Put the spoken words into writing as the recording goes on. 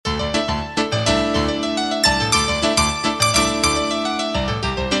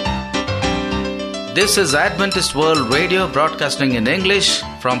This is Adventist World Radio broadcasting in English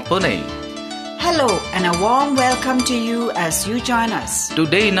from Pune. Hello and a warm welcome to you as you join us.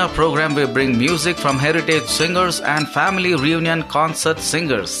 Today in our program we bring music from heritage singers and family reunion concert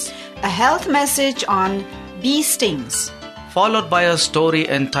singers. A health message on bee stings. Followed by a story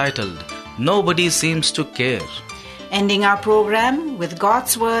entitled, Nobody Seems to Care. Ending our program with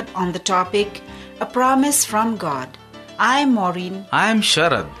God's Word on the topic, A Promise from God. I'm Maureen. I'm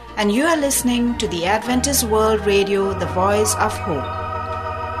Sharad. And you are listening to the Adventist World Radio, the voice of hope.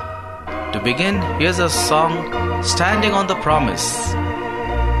 To begin, here's a song, Standing on the Promise.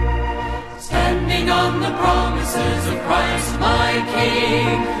 Standing on the promises of Christ my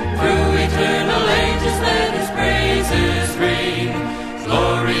King, through eternal ages let His praises ring.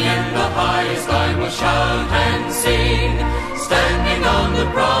 Glory in the highest I will shout and sing, standing on the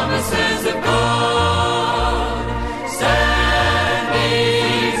promises of God.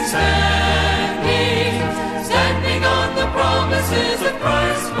 Standing on the promises of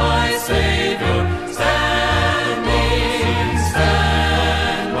Christ my Savior.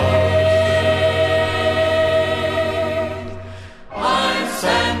 I'm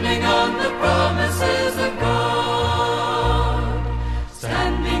standing on the promises of God.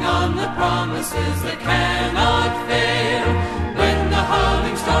 Standing on the promises that cannot fail. When the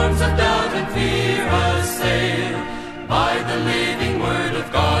howling storms of doubt and fear assail, by the living word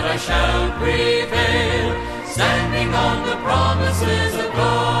of God I shall prevail. Standing on the promises of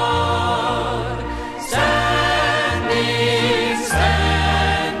God. Standing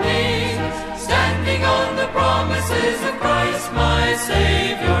on the promises of Christ my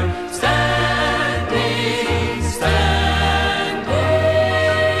Savior. Standing.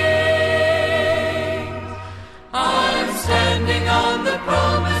 I'm standing on the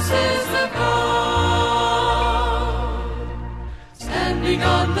promises of God. Standing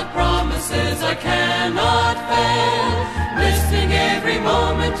on the promises I cannot fail, listening every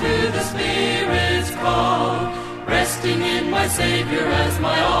moment to the Spirit's call, resting in my Savior as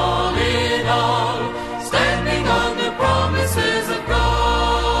my all in all, standing on the promises of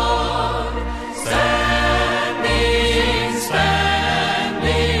God. Standing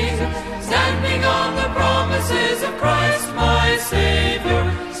on the promises of Christ my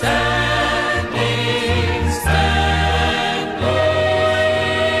Savior.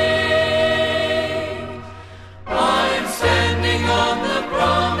 I'm standing on the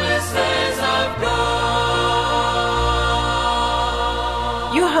promises of God.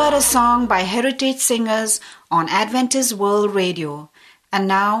 You heard a song by heritage singers on Adventist World Radio. And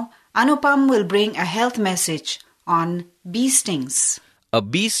now, Anupam will bring a health message on bee stings. A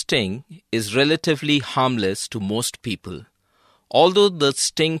bee sting is relatively harmless to most people. Although the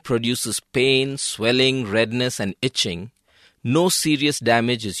sting produces pain, swelling, redness, and itching, no serious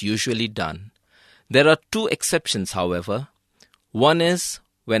damage is usually done. There are two exceptions, however. One is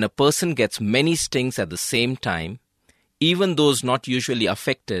when a person gets many stings at the same time. Even those not usually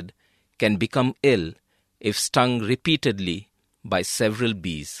affected can become ill if stung repeatedly by several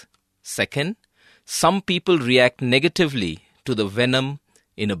bees. Second, some people react negatively to the venom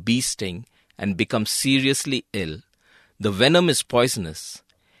in a bee sting and become seriously ill. The venom is poisonous.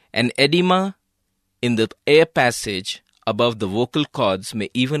 An edema in the air passage above the vocal cords may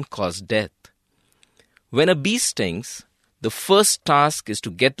even cause death. When a bee stings, the first task is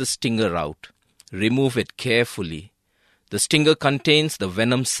to get the stinger out. Remove it carefully. The stinger contains the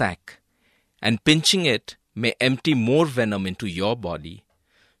venom sac, and pinching it may empty more venom into your body.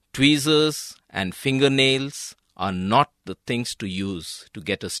 Tweezers and fingernails are not the things to use to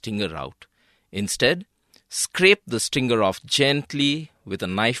get a stinger out. Instead, scrape the stinger off gently with a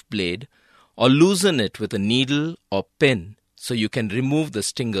knife blade or loosen it with a needle or pin so you can remove the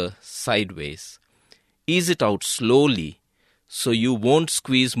stinger sideways. Ease it out slowly so you won't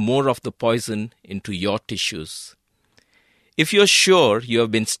squeeze more of the poison into your tissues. If you're sure you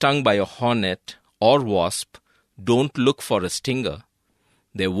have been stung by a hornet or wasp, don't look for a stinger.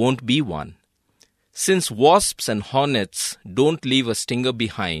 There won't be one. Since wasps and hornets don't leave a stinger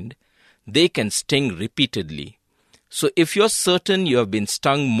behind, they can sting repeatedly. So if you're certain you have been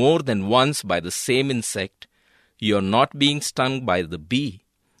stung more than once by the same insect, you're not being stung by the bee,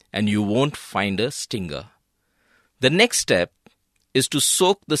 and you won't find a stinger. The next step is to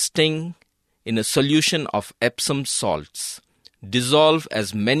soak the sting in a solution of Epsom salts. Dissolve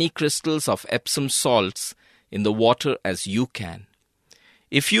as many crystals of Epsom salts in the water as you can.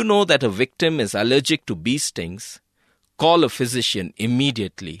 If you know that a victim is allergic to bee stings, call a physician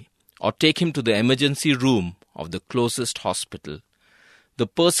immediately or take him to the emergency room of the closest hospital. The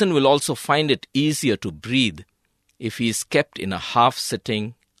person will also find it easier to breathe if he is kept in a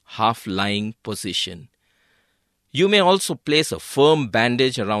half-sitting, half-lying position. You may also place a firm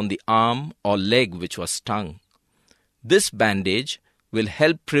bandage around the arm or leg which was stung. This bandage will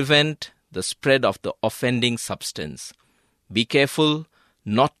help prevent the spread of the offending substance. Be careful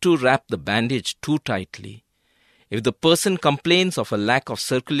not to wrap the bandage too tightly. If the person complains of a lack of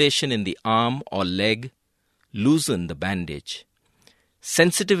circulation in the arm or leg, loosen the bandage.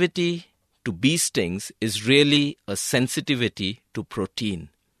 Sensitivity to bee stings is really a sensitivity to protein.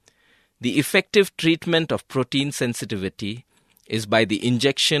 The effective treatment of protein sensitivity is by the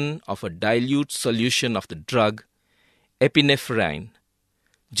injection of a dilute solution of the drug epinephrine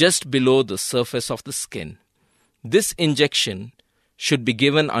just below the surface of the skin. This injection should be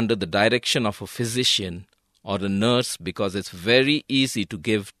given under the direction of a physician or a nurse because it's very easy to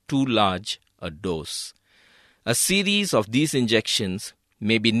give too large a dose. A series of these injections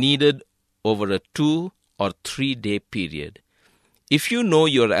may be needed over a 2 or 3 day period. If you know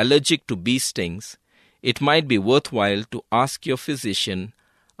you're allergic to bee stings, it might be worthwhile to ask your physician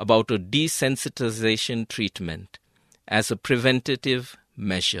about a desensitization treatment as a preventative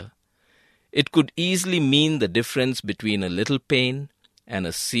measure. It could easily mean the difference between a little pain and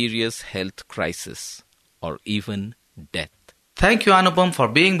a serious health crisis, or even death. Thank you, Anupam, for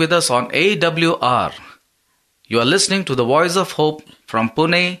being with us on AWR. You are listening to the Voice of Hope from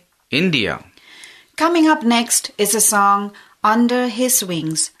Pune, India. Coming up next is a song, Under His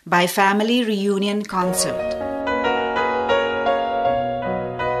Wings, by Family Reunion Concert.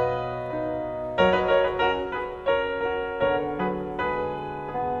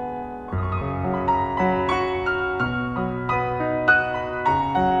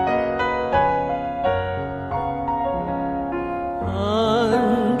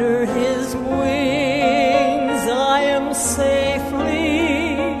 Under His wings I am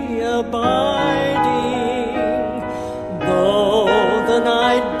safely abiding, though the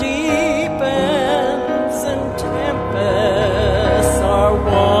night deepens and tempests are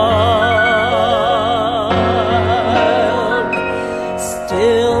wild.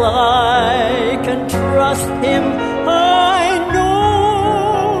 Still I can trust Him. I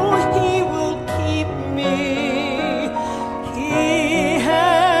know He will keep me. He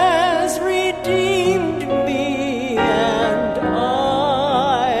has redeemed me, and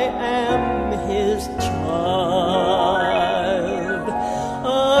I am His child.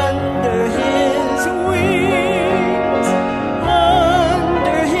 Under His wings,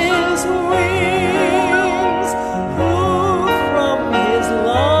 under His wings, who from His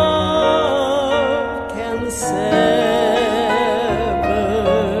love can sever?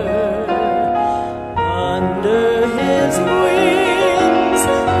 Under His wings,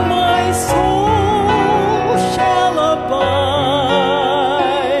 my soul shall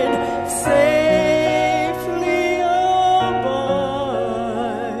abide, safely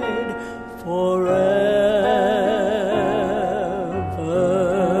abide forever.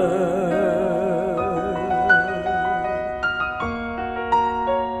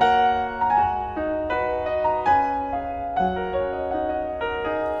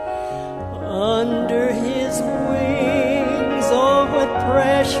 Under His wings, oh, what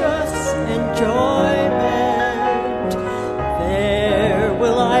precious enjoyment! There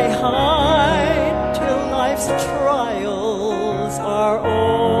will I hide till life's trials are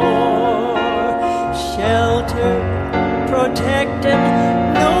o'er. Sheltered, protected,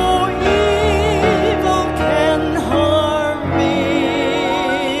 no evil can harm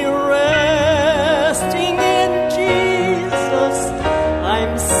me. Resting in Jesus,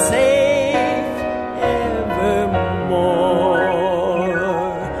 I'm safe evermore.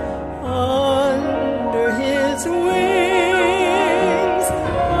 Under His wings,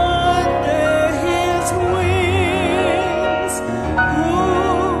 under His wings, who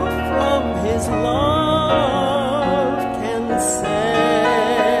from His love can sever?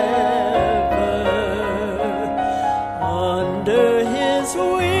 Under His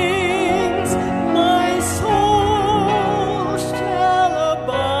wings, my soul shall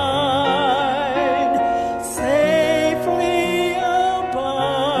abide, safely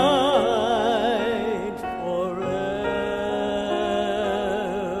abide forever.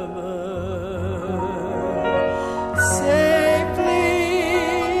 Safely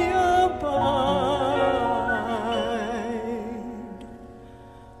abide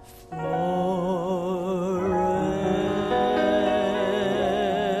forever.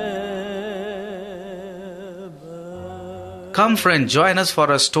 Come, friend, join us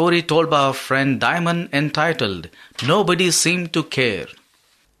for a story told by our friend Diamond entitled, Nobody Seemed to Care.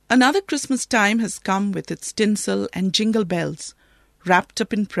 Another Christmas time has come with its tinsel and jingle bells. Wrapped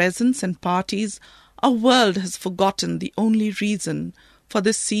up in presents and parties, our world has forgotten the only reason for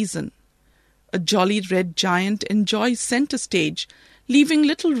this season. A jolly red giant enjoys center stage, leaving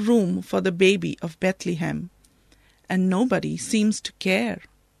little room for the baby of Bethlehem. And nobody seems to care.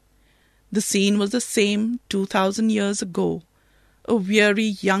 The scene was the same 2,000 years ago. A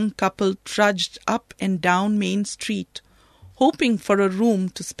weary young couple trudged up and down Main Street, hoping for a room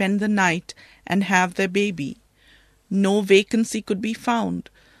to spend the night and have their baby. No vacancy could be found,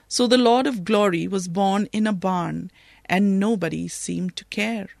 so the Lord of Glory was born in a barn, and nobody seemed to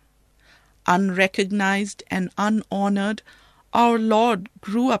care. Unrecognized and unhonored, our Lord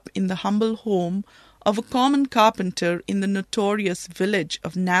grew up in the humble home of a common carpenter in the notorious village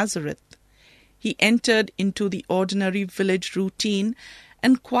of Nazareth. He entered into the ordinary village routine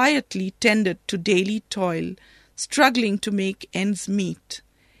and quietly tended to daily toil, struggling to make ends meet.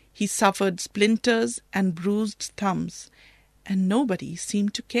 He suffered splinters and bruised thumbs, and nobody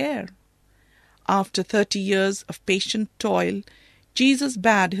seemed to care. After 30 years of patient toil, Jesus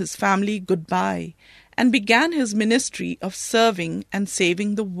bade his family goodbye and began his ministry of serving and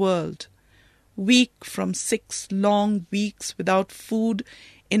saving the world. Weak from 6 long weeks without food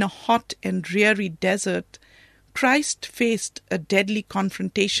in a hot and dreary desert, Christ faced a deadly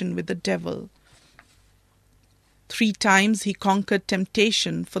confrontation with the devil. 3 times he conquered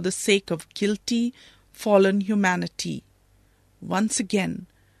temptation for the sake of guilty, fallen humanity. Once again,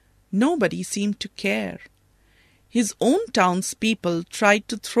 nobody seemed to care. His own townspeople tried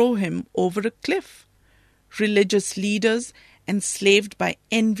to throw him over a cliff. Religious leaders, enslaved by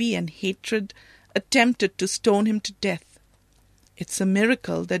envy and hatred, attempted to stone him to death. It's a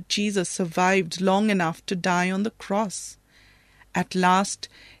miracle that Jesus survived long enough to die on the cross. At last,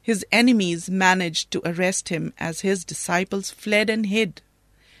 his enemies managed to arrest him as his disciples fled and hid.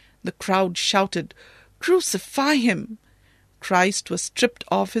 The crowd shouted, "Crucify him!" Christ was stripped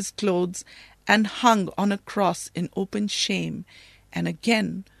of his clothes and hung on a cross in open shame, and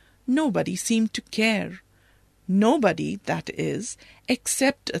again nobody seemed to care. Nobody, that is,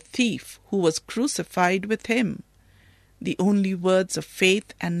 except a thief who was crucified with him. The only words of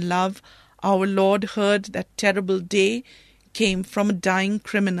faith and love our Lord heard that terrible day came from a dying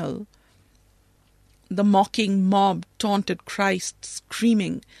criminal. The mocking mob taunted Christ,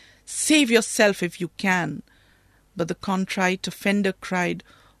 screaming, "Save yourself if you can." But the contrite offender cried,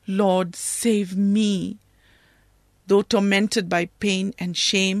 "Lord, save me." Though tormented by pain and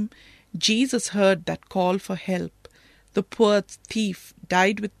shame, Jesus heard that call for help. The poor thief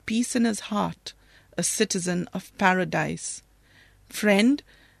died with peace in his heart, a citizen of paradise. Friend,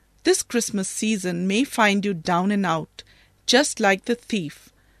 this Christmas season may find you down and out, just like the thief.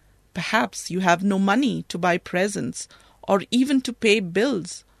 Perhaps you have no money to buy presents or even to pay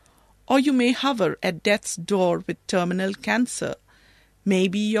bills, or you may hover at death's door with terminal cancer.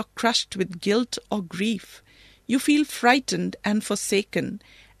 Maybe you're crushed with guilt or grief. You feel frightened and forsaken,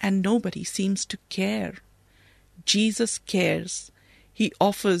 and nobody seems to care. Jesus cares. He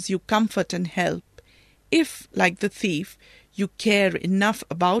offers you comfort and help. If, like the thief, you care enough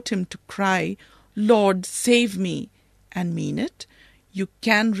about him to cry, "Lord, save me," and mean it, you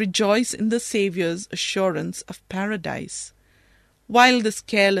can rejoice in the Saviour's assurance of paradise. While this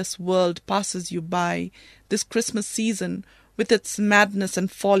careless world passes you by, this Christmas season, with its madness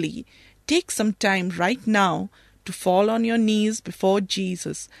and folly, take some time right now to fall on your knees before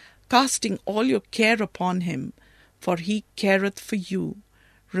Jesus, casting all your care upon him, for he careth for you.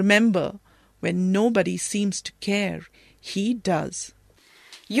 Remember, when nobody seems to care, he does.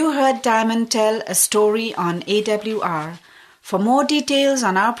 You heard Diamond tell a story on AWR. For more details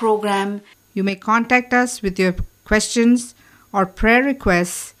on our program, you may contact us with your questions or prayer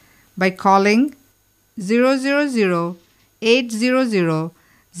requests by calling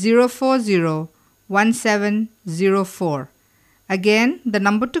 000-800-040-1704. Again, the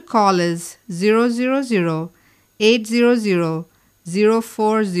number to call is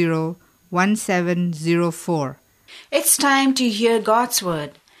 000-800-040-1704. It's time to hear God's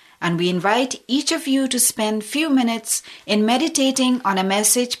Word, and we invite each of you to spend few minutes in meditating on a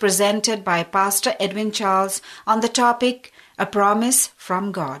message presented by Pastor Edwin Charles on the topic, A Promise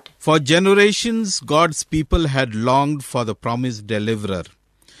from God. For generations, God's people had longed for the promised deliverer.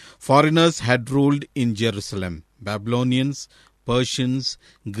 Foreigners had ruled in Jerusalem: Babylonians, Persians,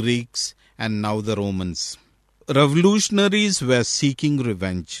 Greeks, and now the Romans. Revolutionaries were seeking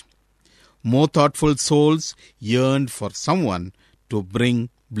revenge. More thoughtful souls yearned for someone to bring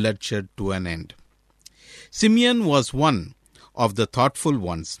bloodshed to an end. Simeon was one of the thoughtful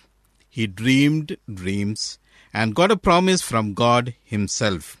ones. He dreamed dreams and got a promise from God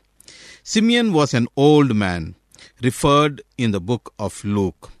himself. Simeon was an old man, referred in the book of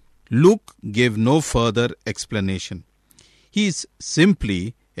Luke. Luke gave no further explanation. He is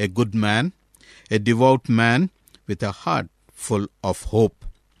simply a good man, a devout man with a heart full of hope.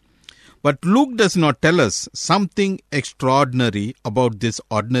 But Luke does not tell us something extraordinary about this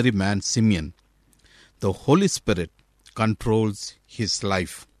ordinary man Simeon. The Holy Spirit controls his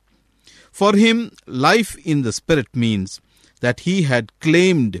life. For him, life in the Spirit means that he had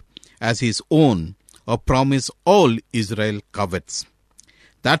claimed as his own a promise all Israel covets.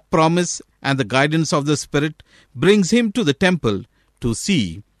 That promise and the guidance of the Spirit brings him to the temple to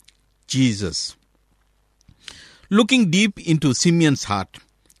see Jesus. Looking deep into Simeon's heart,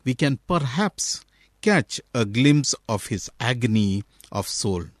 we can perhaps catch a glimpse of his agony of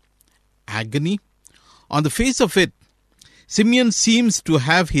soul. Agony? On the face of it, Simeon seems to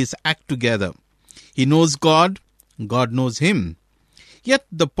have his act together. He knows God, God knows him. Yet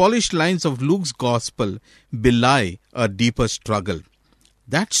the polished lines of Luke's gospel belie a deeper struggle.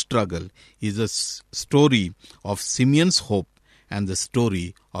 That struggle is a story of Simeon's hope and the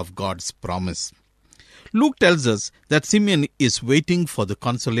story of God's promise. Luke tells us that Simeon is waiting for the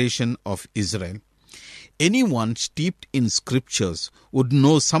consolation of Israel. Anyone steeped in scriptures would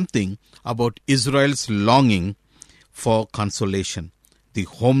know something about Israel's longing for consolation, the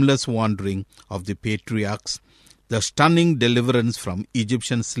homeless wandering of the patriarchs, the stunning deliverance from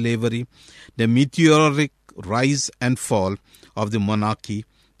Egyptian slavery, the meteoric rise and fall of the monarchy,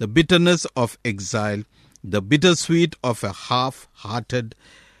 the bitterness of exile, the bittersweet of a half-hearted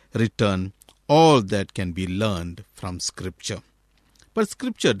return, all that can be learned from Scripture. But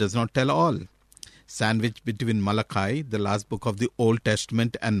Scripture does not tell all. Sandwiched between Malachi, the last book of the Old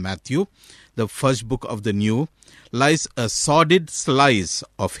Testament, and Matthew, the first book of the New, lies a sordid slice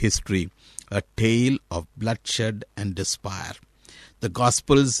of history, a tale of bloodshed and despair. The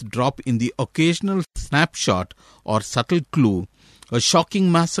Gospels drop in the occasional snapshot or subtle clue, a shocking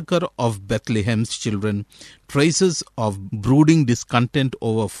massacre of Bethlehem's children, traces of brooding discontent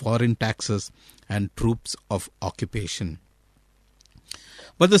over foreign taxes, and troops of occupation.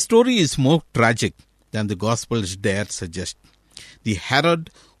 But the story is more tragic than the Gospels dare suggest. The Herod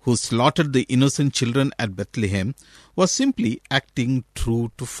who slaughtered the innocent children at Bethlehem was simply acting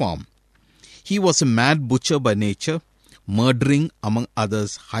true to form. He was a mad butcher by nature, murdering, among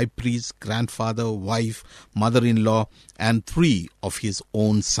others, high priest, grandfather, wife, mother-in-law, and 3 of his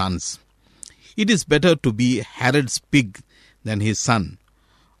own sons. It is better to be Herod's pig than his son.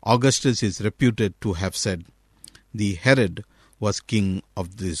 Augustus is reputed to have said, "The Herod was king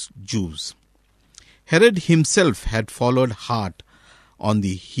of the Jews." Herod himself had followed hard on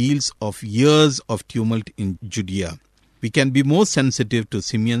the heels of years of tumult in Judea. We can be more sensitive to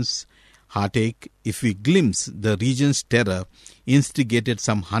Simeon's heartache if we glimpse the region's terror instigated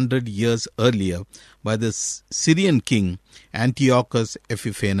some 100 years earlier by the Syrian king Antiochus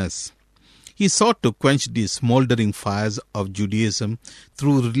Epiphanes. He sought to quench the smoldering fires of Judaism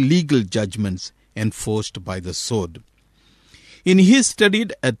through legal judgments enforced by the sword. In his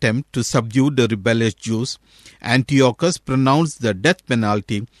studied attempt to subdue the rebellious Jews, Antiochus pronounced the death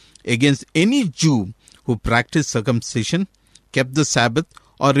penalty against any Jew who practiced circumcision, kept the Sabbath,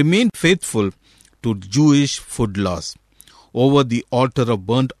 or remained faithful to Jewish food laws. Over the altar of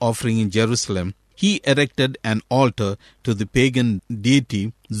burnt offering in Jerusalem, he erected an altar to the pagan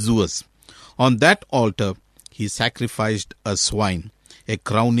deity Zeus. On that altar, he sacrificed a swine, a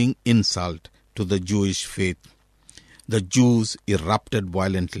crowning insult to the Jewish faith. The Jews erupted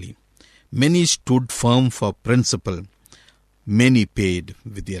violently. Many stood firm for principle. Many paid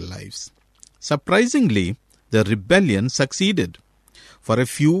with their lives. Surprisingly, the rebellion succeeded. For a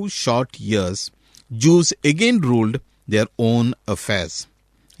few short years, Jews again ruled their own affairs.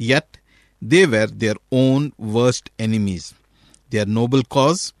 Yet, they were their own worst enemies. Their noble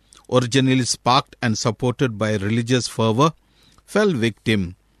cause, originally sparked and supported by religious fervor, fell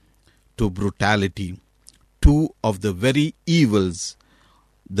victim to brutality. 2 of the very evils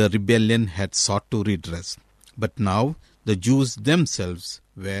the rebellion had sought to redress. But now the Jews themselves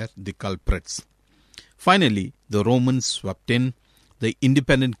were the culprits. Finally, the Romans swept in. The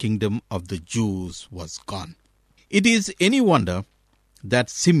independent kingdom of the Jews was gone. It is any wonder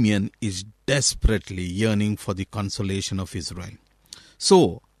that Simeon is desperately yearning for the consolation of Israel.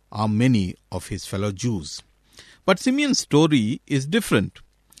 So are many of his fellow Jews. But Simeon's story is different.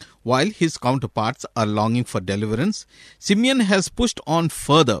 While his counterparts are longing for deliverance, Simeon has pushed on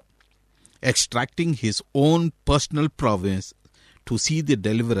further, extracting his own personal promise to see the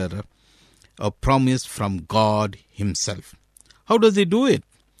deliverer, a promise from God himself. How does he do it?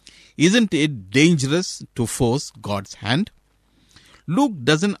 Isn't it dangerous to force God's hand? Luke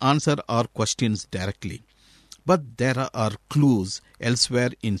doesn't answer our questions directly, but there are clues elsewhere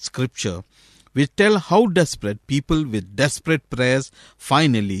in Scripture which tell how desperate people with desperate prayers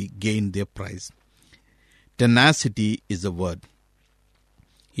finally gain their prize. Tenacity is a word.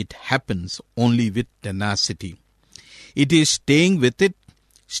 It happens only with tenacity. It is staying with it,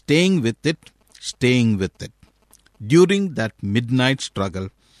 staying with it, staying with it. During that midnight struggle,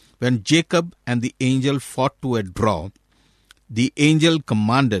 when Jacob and the angel fought to a draw, the angel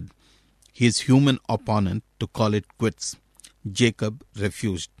commanded his human opponent to call it quits. Jacob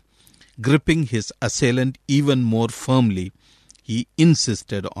refused. Gripping his assailant even more firmly, he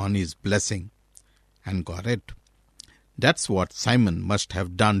insisted on his blessing and got it. That's what Simon must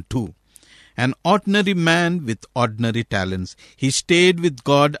have done too. An ordinary man with ordinary talents, he stayed with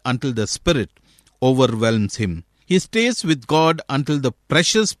God until the Spirit overwhelms him. He stays with God until the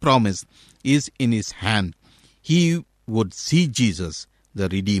precious promise is in his hand. He would see Jesus, the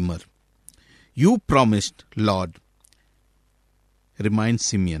Redeemer. You promised, Lord, reminds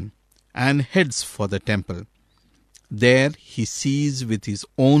Simeon, and heads for the temple. There he sees with his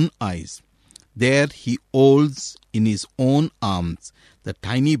own eyes. There he holds in his own arms the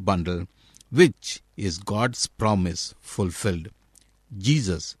tiny bundle, which is God's promise fulfilled.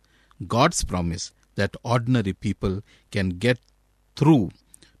 Jesus, God's promise that ordinary people can get through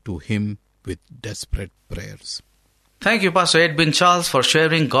to him with desperate prayers. Thank you, Pastor Edwin Charles, for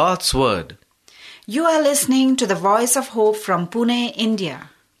sharing God's Word. You are listening to the Voice of Hope from Pune, India.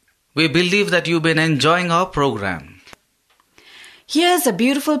 We believe that you've been enjoying our program. Here's a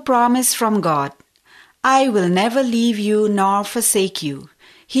beautiful promise from God. I will never leave you nor forsake you.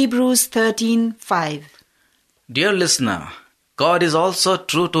 Hebrews 13:5. Dear listener, God is also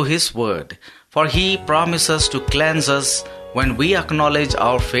true to His Word, for He promises to cleanse us when we acknowledge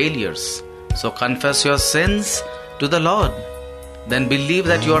our failures. So confess your sins to the Lord. Then believe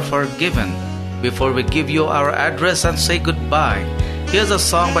that you are forgiven before we give you our address and say goodbye. Here's a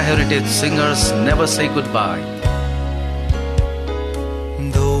song by Heritage Singers, Never Say Goodbye.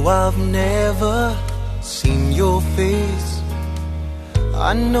 Though I've never seen your face,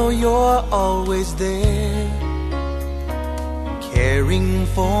 I know you're always there, caring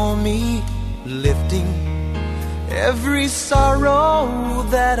for me, lifting every sorrow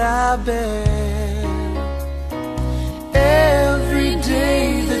that I bear. Every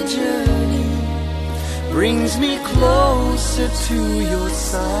day the journey brings me closer to your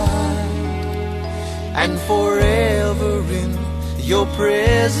side, and forever in your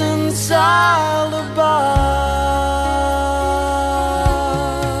presence I'll abide.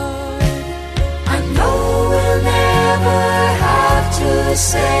 I know we'll never have to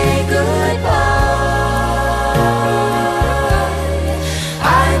say goodbye.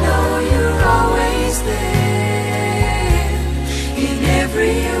 I know you're always there in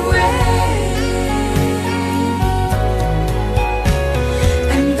every way.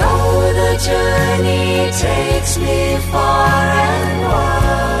 And though the journey takes me far and wide,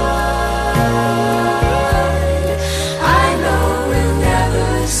 I know we'll never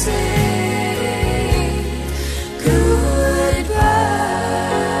say goodbye.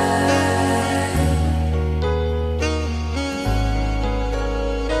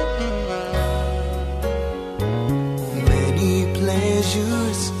 Many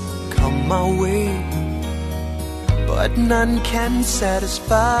pleasures come my way, but none can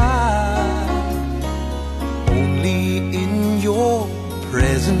satisfy. Only in your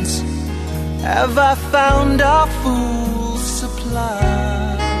presence have I found a full supply.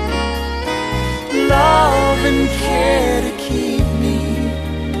 Love and care to keep me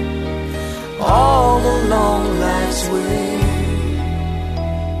all along life's way,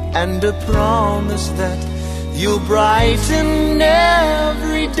 and a promise that you'll brighten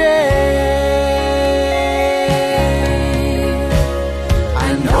every day. I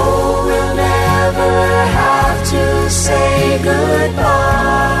know we'll never have to say goodbye.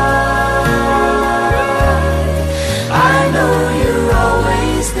 I know you're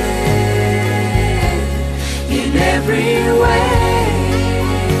always there in every way.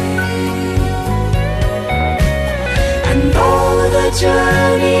 And though the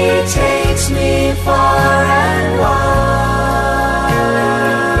journey takes me far and wide,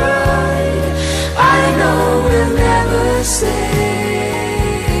 I know we'll never say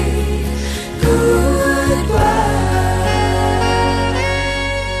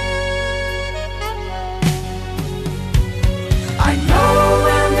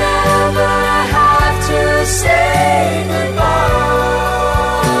say goodbye.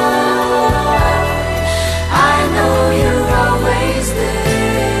 I know you're always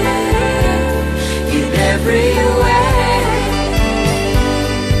there in every way.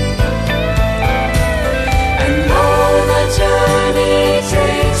 And though the journey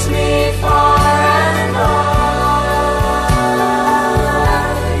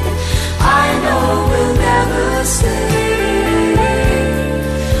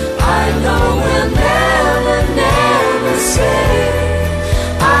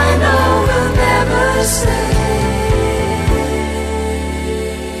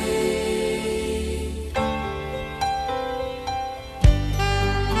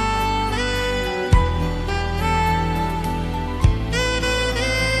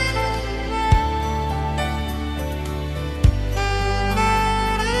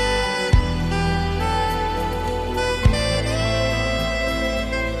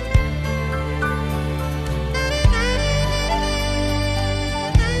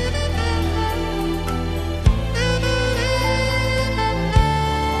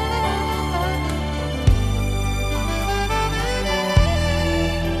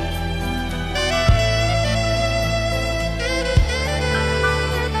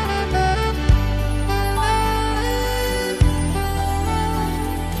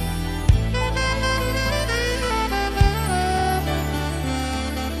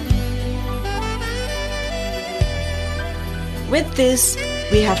with this,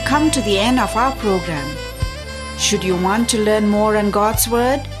 we have come to the end of our program. Should you want to learn more on God's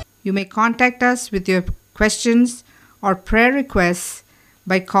Word, You may contact us with your questions or prayer requests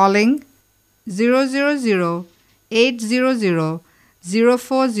by calling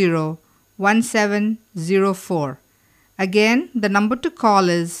 000-800-040-1704. Again, the number to call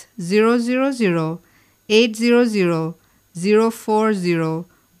is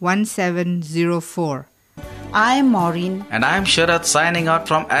 000-800-040-1704. I am Maureen. And I am Sharat signing out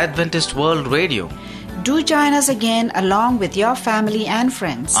from Adventist World Radio. Do join us again along with your family and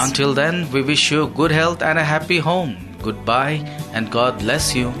friends. Until then, we wish you good health and a happy home. Goodbye and God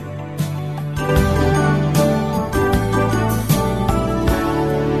bless you.